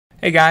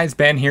Hey guys,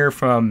 Ben here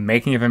from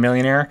Making of a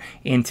Millionaire.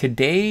 In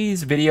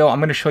today's video, I'm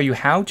going to show you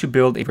how to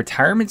build a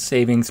retirement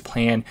savings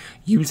plan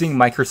using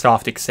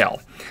Microsoft Excel.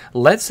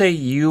 Let's say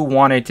you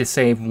wanted to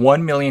save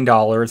 $1 million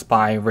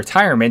by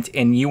retirement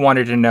and you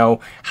wanted to know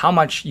how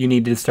much you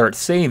needed to start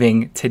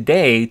saving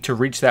today to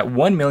reach that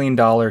 $1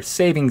 million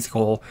savings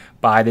goal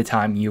by the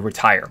time you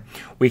retire.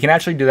 We can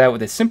actually do that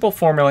with a simple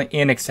formula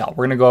in Excel.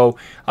 We're going to go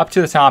up to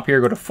the top here,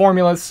 go to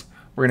Formulas,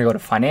 we're going to go to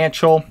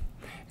Financial,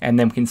 and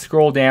then we can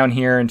scroll down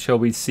here until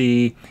we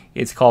see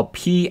it's called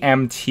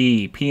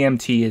PMT.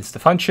 PMT is the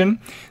function.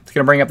 It's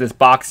going to bring up this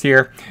box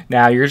here.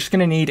 Now you're just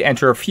going to need to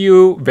enter a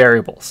few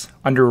variables.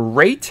 Under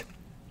rate,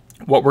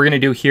 what we're going to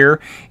do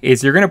here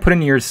is you're going to put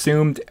in your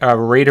assumed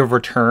rate of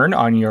return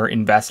on your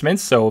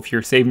investments. So if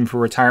you're saving for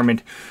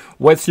retirement,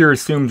 what's your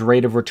assumed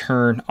rate of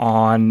return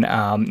on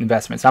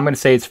investments? I'm going to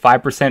say it's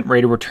 5%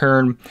 rate of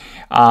return,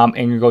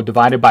 and you go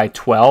divided by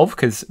 12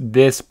 because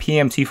this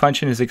PMT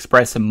function is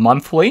expressed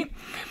monthly.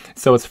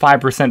 So it's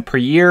 5% per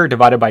year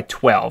divided by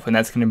 12, and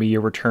that's going to be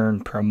your return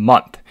per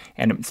month.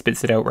 And it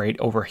spits it out right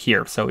over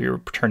here. So you're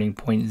returning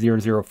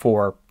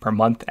 0.004 per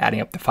month,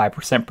 adding up to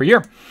 5% per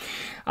year.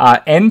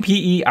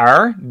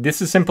 NPER,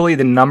 this is simply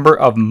the number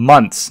of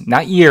months,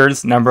 not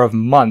years, number of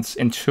months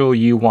until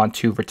you want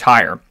to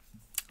retire.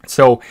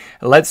 So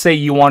let's say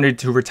you wanted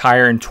to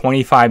retire in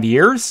 25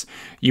 years.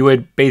 You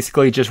would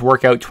basically just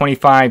work out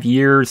 25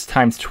 years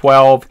times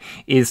 12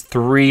 is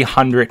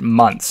 300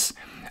 months.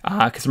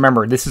 Because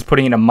remember, this is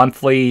putting in a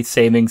monthly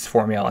savings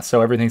formula,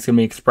 so everything's going to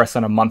be expressed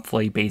on a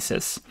monthly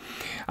basis.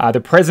 The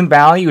present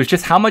value is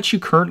just how much you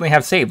currently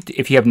have saved.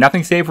 If you have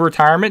nothing saved for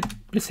retirement,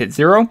 just hit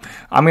 0.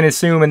 I'm going to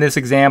assume in this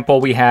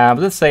example we have,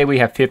 let's say we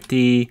have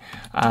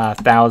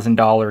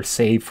 $50,000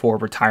 saved for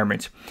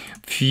retirement.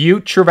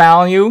 Future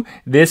value,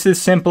 this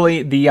is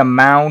simply the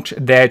amount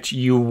that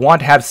you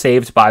want to have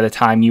saved by the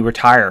time you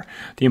retire.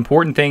 The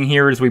important thing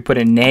here is we put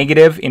a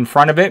negative in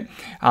front of it.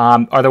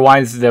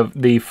 Otherwise,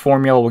 the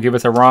formula will give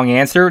us a wrong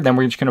answer. Then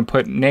we're just going to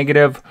put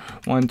negative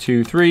 1,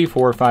 2, 3,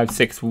 4, 5,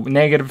 6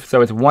 negative.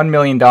 So it's $1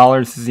 million.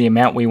 This is the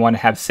amount we want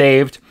to have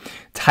saved.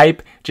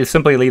 Type, just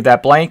simply leave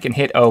that blank and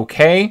hit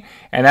OK.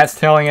 And that's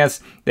telling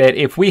us that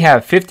if we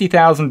have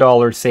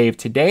 $50,000 saved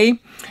today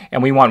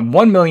and we want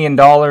 $1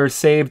 million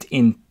saved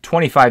in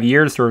 25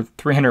 years or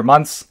 300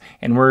 months,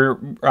 and we're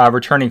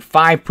returning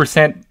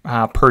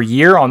 5% per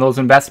year on those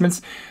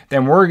investments,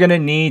 then we're going to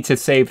need to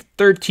save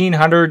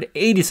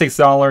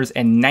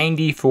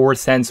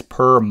 $1,386.94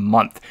 per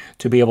month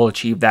to be able to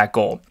achieve that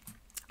goal.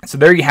 So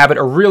there you have it,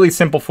 a really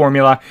simple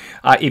formula.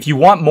 If you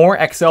want more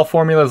Excel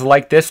formulas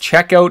like this,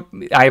 check out,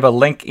 I have a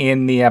link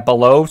in the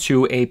below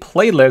to a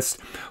playlist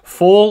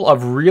full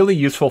of really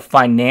useful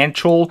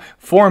financial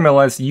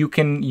formulas you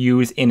can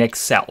use in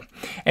Excel.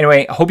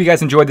 Anyway, I hope you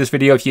guys enjoyed this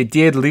video. If you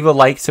did, leave a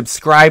like,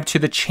 subscribe to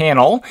the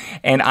channel,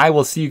 and I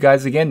will see you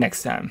guys again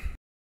next time.